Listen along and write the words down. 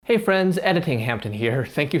Hey friends, Editing Hampton here.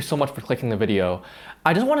 Thank you so much for clicking the video.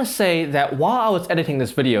 I just want to say that while I was editing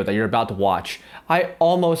this video that you're about to watch, I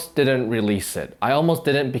almost didn't release it. I almost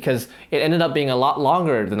didn't because it ended up being a lot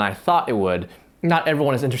longer than I thought it would. Not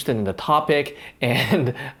everyone is interested in the topic, and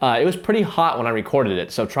it was pretty hot when I recorded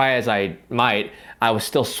it, so try as I might, I was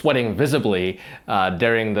still sweating visibly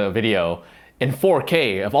during the video in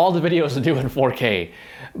 4K, of all the videos to do in 4K.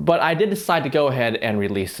 But I did decide to go ahead and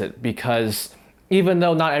release it because even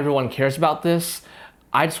though not everyone cares about this,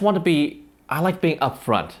 I just want to be, I like being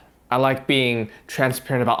upfront. I like being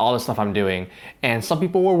transparent about all the stuff I'm doing. And some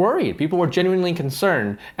people were worried. People were genuinely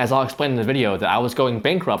concerned, as I'll explain in the video, that I was going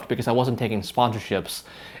bankrupt because I wasn't taking sponsorships.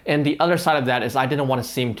 And the other side of that is I didn't want to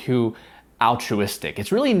seem too altruistic.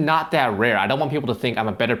 It's really not that rare. I don't want people to think I'm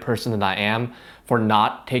a better person than I am for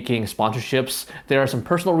not taking sponsorships. There are some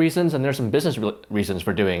personal reasons and there's some business reasons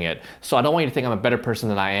for doing it. So I don't want you to think I'm a better person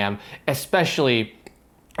than I am, especially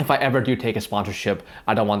if I ever do take a sponsorship.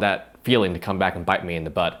 I don't want that feeling to come back and bite me in the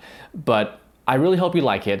butt. But I really hope you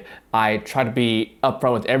like it. I try to be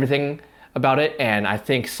upfront with everything about it, and I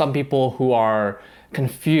think some people who are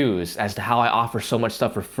confused as to how I offer so much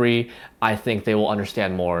stuff for free, I think they will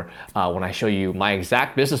understand more when I show you my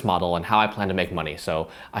exact business model and how I plan to make money. So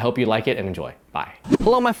I hope you like it and enjoy. Bye.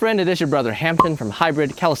 Hello my friend, it is your brother Hampton from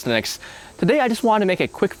Hybrid Calisthenics. Today I just wanted to make a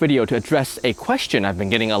quick video to address a question I've been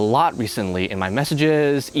getting a lot recently in my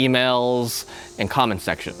messages, emails, and comment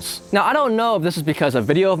sections. Now I don't know if this is because a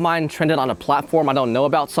video of mine trended on a platform I don't know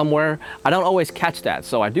about somewhere. I don't always catch that,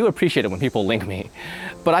 so I do appreciate it when people link me.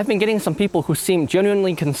 But I've been getting some people who seem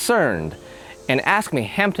genuinely concerned and ask me,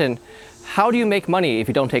 Hampton, how do you make money if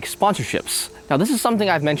you don't take sponsorships? Now this is something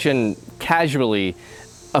I've mentioned casually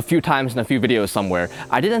a few times in a few videos somewhere.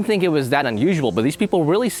 I didn't think it was that unusual, but these people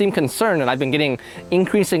really seem concerned, and I've been getting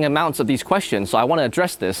increasing amounts of these questions, so I want to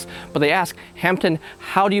address this. But they ask, Hampton,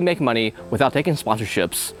 how do you make money without taking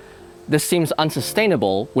sponsorships? This seems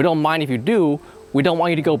unsustainable. We don't mind if you do. We don't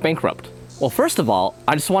want you to go bankrupt. Well, first of all,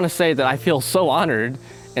 I just want to say that I feel so honored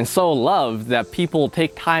and so loved that people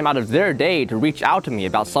take time out of their day to reach out to me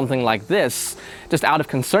about something like this, just out of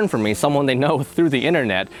concern for me, someone they know through the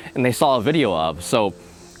internet and they saw a video of. So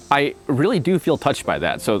I really do feel touched by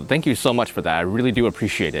that. So thank you so much for that. I really do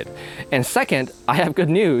appreciate it. And second, I have good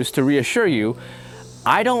news to reassure you.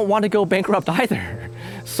 I don't want to go bankrupt either.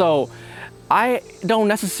 So I don't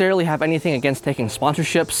necessarily have anything against taking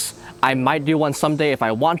sponsorships. I might do one someday if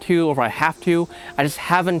I want to or if I have to. I just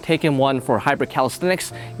haven't taken one for Hybrid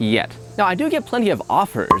Calisthenics yet. Now I do get plenty of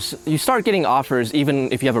offers. You start getting offers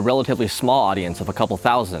even if you have a relatively small audience of a couple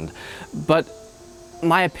thousand. But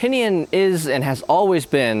my opinion is and has always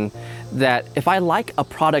been that if I like a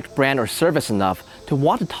product, brand, or service enough to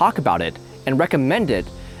want to talk about it and recommend it,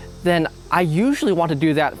 then I usually want to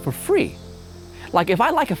do that for free. Like if I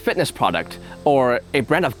like a fitness product or a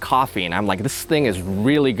brand of coffee and I'm like, this thing is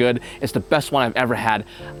really good, it's the best one I've ever had,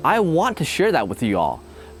 I want to share that with you all.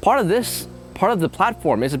 Part of the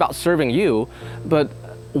platform is about serving you, but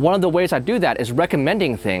one of the ways I do that is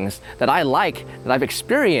recommending things that I like, that I've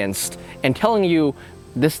experienced, and telling you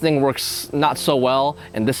this thing works not so well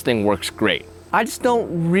and this thing works great. I just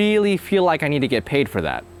don't really feel like I need to get paid for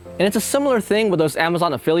that. And it's a similar thing with those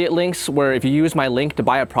Amazon affiliate links where if you use my link to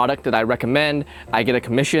buy a product that I recommend, I get a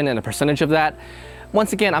commission and a percentage of that.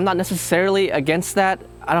 Once again, I'm not necessarily against that.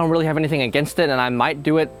 I don't really have anything against it, and I might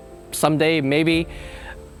do it someday, maybe.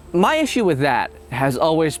 My issue with that has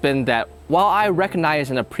always been that while I recognize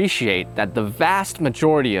and appreciate that the vast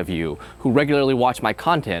majority of you who regularly watch my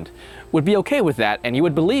content would be okay with that, and you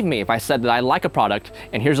would believe me if I said that I like a product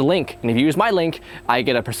and here's a link, and if you use my link, I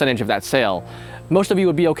get a percentage of that sale. Most of you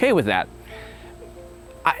would be okay with that.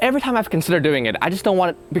 Every time I've considered doing it, I just don't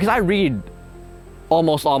want it, because I read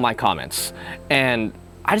almost all my comments, and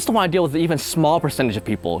I just don't want to deal with the even small percentage of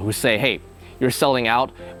people who say, hey, you're selling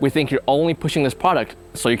out, we think you're only pushing this product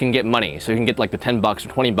so you can get money, so you can get like the 10 bucks or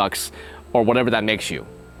 20 bucks or whatever that makes you.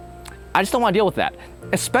 I just don't want to deal with that,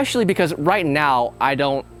 especially because right now I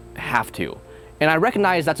don't have to. And I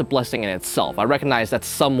recognize that's a blessing in itself. I recognize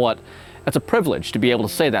that's a privilege to be able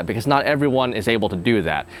to say that because not everyone is able to do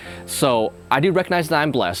that. So I do recognize that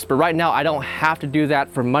I'm blessed, but right now I don't have to do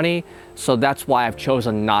that for money, so that's why I've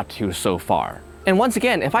chosen not to so far. And once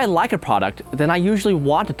again, if I like a product, then I usually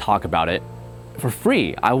want to talk about it for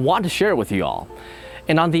free. I want to share it with you all.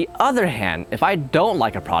 And on the other hand, if I don't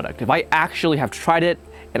like a product, if I actually have tried it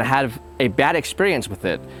and I have a bad experience with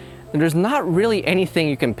it, then there's not really anything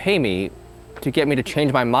you can pay me to get me to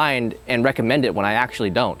change my mind and recommend it when I actually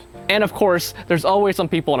don't. And of course, there's always some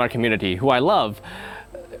people in our community who I love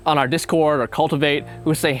on our Discord or Cultivate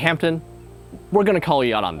who say, Hampton, we're gonna call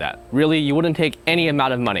you out on that. Really, you wouldn't take any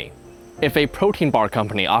amount of money. If a protein bar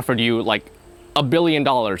company offered you like $1 billion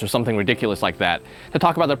or something ridiculous like that to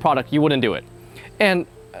talk about their product, you wouldn't do it. And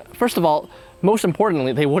first of all, most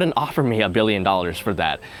importantly, they wouldn't offer me $1 billion for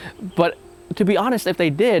that. But to be honest, if they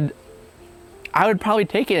did, I would probably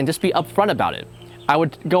take it and just be upfront about it. I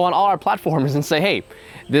would go on all our platforms and say, hey,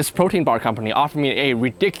 this protein bar company offered me a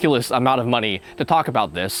ridiculous amount of money to talk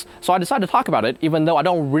about this. So I decided to talk about it, even though I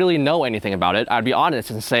don't really know anything about it. I'd be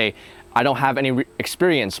honest and say, I don't have any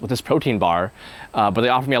experience with this protein bar, but they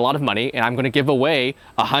offered me a lot of money and I'm gonna give away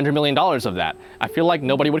 $100 million of that. I feel like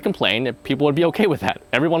nobody would complain, people would be okay with that.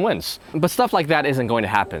 Everyone wins. But stuff like that isn't going to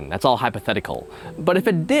happen. That's all hypothetical. But if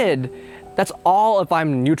it did, that's all if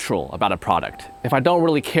I'm neutral about a product. If I don't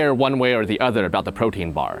really care one way or the other about the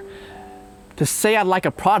protein bar. To say I like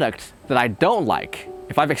a product that I don't like,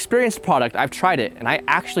 if I've experienced a product, I've tried it, and I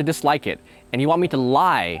actually dislike it, and you want me to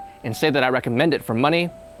lie and say that I recommend it for money?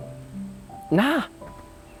 Nah,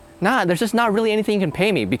 there's just not really anything you can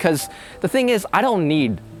pay me, because the thing is, I don't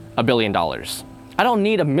need $1 billion. I don't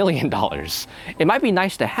need $1 million. It might be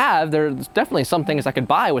nice to have. There's definitely some things I could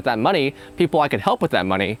buy with that money, people I could help with that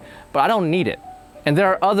money, but I don't need it. And there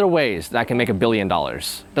are other ways that I can make $1 billion.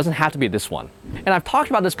 It doesn't have to be this one. And I've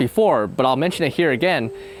talked about this before, but I'll mention it here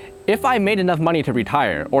again. If I made enough money to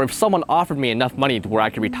retire, or if someone offered me enough money to where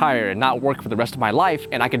I could retire and not work for the rest of my life,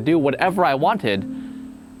 and I could do whatever I wanted,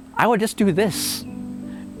 I would just do this.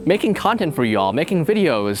 Making content for y'all, making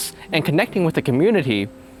videos, and connecting with the community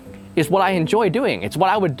is what I enjoy doing. It's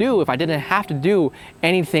what I would do if I didn't have to do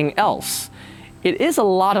anything else. It is a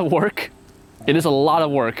lot of work. It is a lot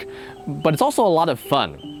of work, but it's also a lot of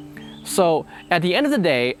fun. So at the end of the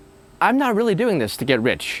day, I'm not really doing this to get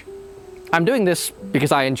rich. I'm doing this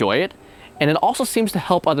because I enjoy it, and it also seems to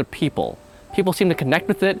help other people. People seem to connect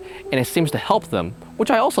with it, and it seems to help them,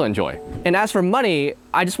 which I also enjoy. And as for money,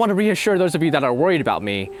 I just want to reassure those of you that are worried about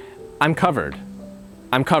me, I'm covered.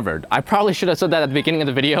 I'm covered. I probably should have said that at the beginning of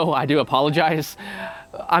the video. I do apologize.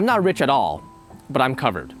 I'm not rich at all, but I'm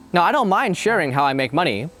covered. Now, I don't mind sharing how I make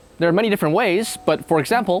money. There are many different ways, but for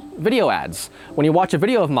example, video ads. When you watch a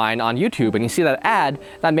video of mine on YouTube and you see that ad,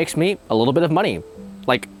 that makes me a little bit of money.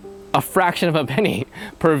 Like a fraction of a penny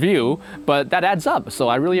per view, but that adds up, so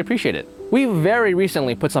I really appreciate it. We very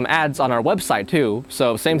recently put some ads on our website too,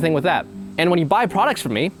 so same thing with that. And when you buy products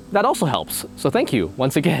from me, that also helps. So thank you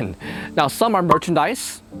once again. Now, some are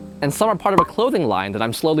merchandise and some are part of a clothing line that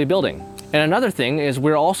I'm slowly building. And another thing is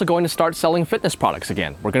we're also going to start selling fitness products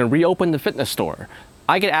again. We're going to reopen the fitness store.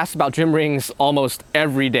 I get asked about gym rings almost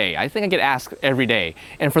every day. I think I get asked every day.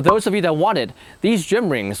 And for those of you that want it, these gym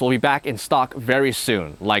rings will be back in stock very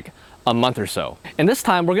soon, like a month or so. And this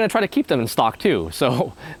time we're going to try to keep them in stock too.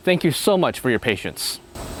 So thank you so much for your patience.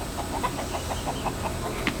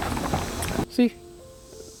 See,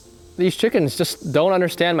 these chickens just don't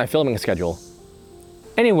understand my filming schedule.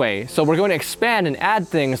 Anyway, so we're going to expand and add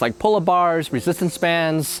things like pull-up bars, resistance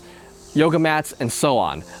bands, yoga mats, and so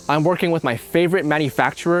on. I'm working with my favorite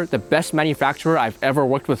manufacturer, the best manufacturer I've ever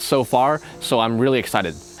worked with so far, so I'm really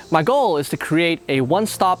excited. My goal is to create a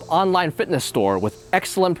one-stop online fitness store with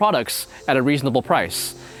excellent products at a reasonable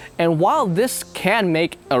price. And while this can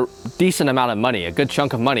make a decent amount of money, a good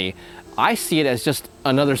chunk of money, I see it as just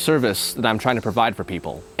another service that I'm trying to provide for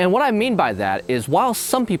people. And what I mean by that is while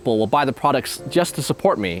some people will buy the products just to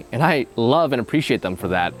support me, and I love and appreciate them for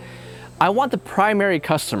that, I want the primary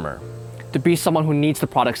customer to be someone who needs the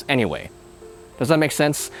products anyway. Does that make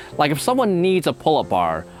sense? Like if someone needs a pull-up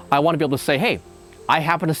bar, I want to be able to say, hey, I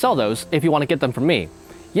happen to sell those if you want to get them from me.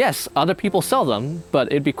 Yes, other people sell them, but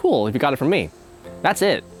it'd be cool if you got it from me. That's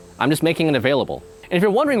it. I'm just making it available. And if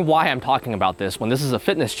you're wondering why I'm talking about this when this is a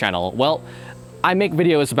fitness channel, well, I make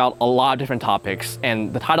videos about a lot of different topics,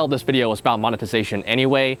 and the title of this video was about monetization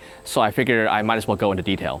anyway, so I figured I might as well go into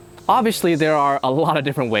detail. Obviously, there are a lot of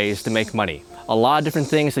different ways to make money, a lot of different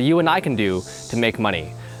things that you and I can do to make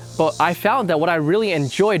money. But I found that what I really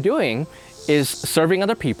enjoy doing is serving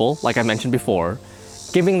other people, like I mentioned before,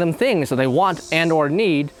 giving them things that they want and or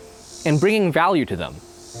need, and bringing value to them.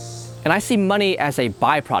 And I see money as a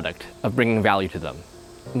byproduct of bringing value to them,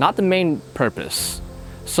 not the main purpose.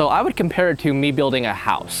 So I would compare it to me building a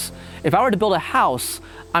house. If I were to build a house,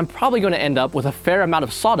 I'm probably going to end up with a fair amount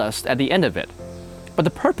of sawdust at the end of it. But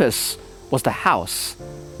the purpose was the house,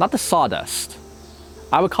 not the sawdust.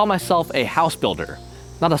 I would call myself a house builder,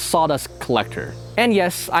 not a sawdust collector. And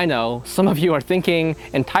yes, I know, some of you are thinking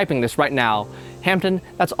and typing this right now, Hampton,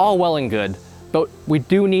 that's all well and good, but we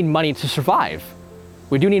do need money to survive.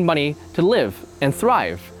 We do need money to live and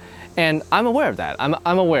thrive. And I'm aware of that.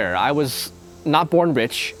 I'm aware. I was not born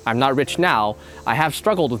rich. I'm not rich now. I have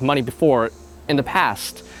struggled with money before, in the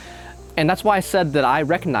past. And that's why I said that I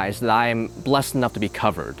recognize that I am blessed enough to be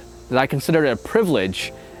covered, that I consider it a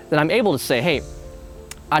privilege that I'm able to say, hey,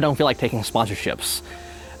 I don't feel like taking sponsorships.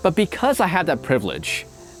 But because I have that privilege,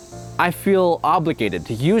 I feel obligated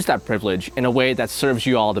to use that privilege in a way that serves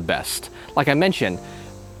you all the best. Like I mentioned,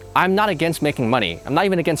 I'm not against making money. I'm not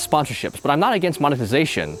even against sponsorships, but I'm not against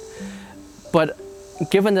monetization. But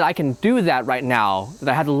given that I can do that right now, that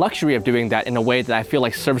I have the luxury of doing that in a way that I feel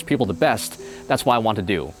like serves people the best, that's what I want to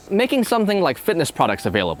do. Making something like fitness products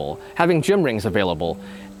available, having gym rings available,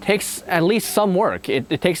 takes at least some work.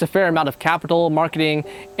 It takes a fair amount of capital, marketing,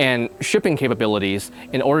 and shipping capabilities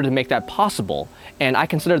in order to make that possible. And I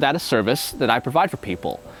consider that a service that I provide for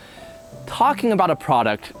people. Talking about a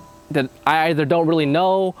product that I either don't really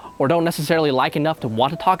know or don't necessarily like enough to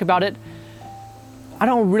want to talk about it, I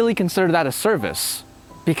don't really consider that a service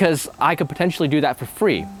because I could potentially do that for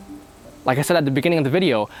free. Like I said at the beginning of the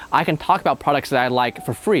video, I can talk about products that I like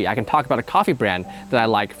for free. I can talk about a coffee brand that I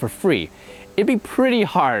like for free. It'd be pretty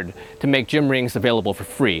hard to make gym rings available for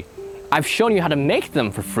free. I've shown you how to make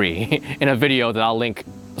them for free in a video that I'll link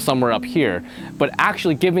somewhere up here, but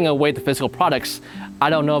actually giving away the physical products, I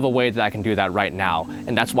don't know of a way that I can do that right now,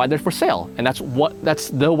 and that's why they're for sale, and that's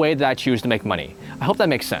the way that I choose to make money. I hope that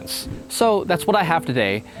makes sense. So that's what I have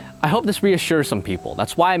today. I hope this reassures some people.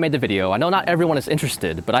 That's why I made the video. I know not everyone is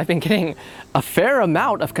interested, but I've been getting a fair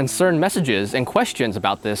amount of concerned messages and questions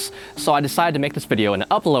about this, so I decided to make this video and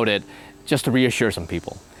upload it just to reassure some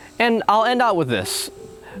people. And I'll end out with this.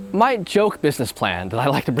 My joke business plan that I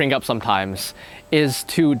like to bring up sometimes is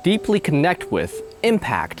to deeply connect with,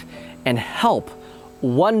 impact, and help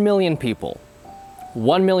 1 million people.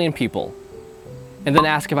 1 million people. And then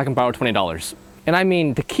ask if I can borrow $20. And I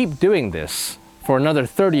mean to keep doing this for another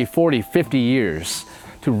 30, 40, 50 years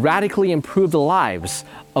to radically improve the lives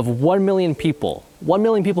of 1 million people. 1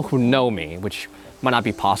 million people who know me, which might not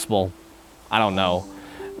be possible. I don't know.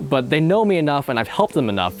 But they know me enough and I've helped them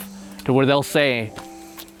enough to where they'll say,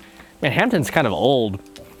 man, Hampton's kind of old.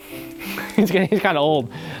 he's kind of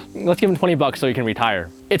old. Let's give him 20 bucks so he can retire.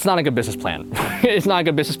 It's not a good business plan. It's not a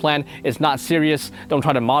good business plan. It's not serious. Don't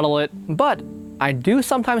try to model it. But I do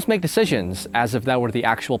sometimes make decisions as if that were the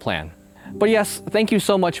actual plan. But yes, thank you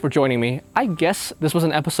so much for joining me. I guess this was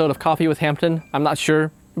an episode of Coffee with Hampton. I'm not sure.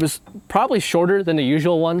 It was probably shorter than the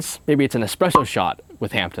usual ones. Maybe it's an espresso shot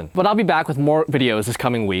with Hampton. But I'll be back with more videos this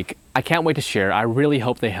coming week. I can't wait to share. I really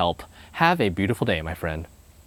hope they help. Have a beautiful day, my friend.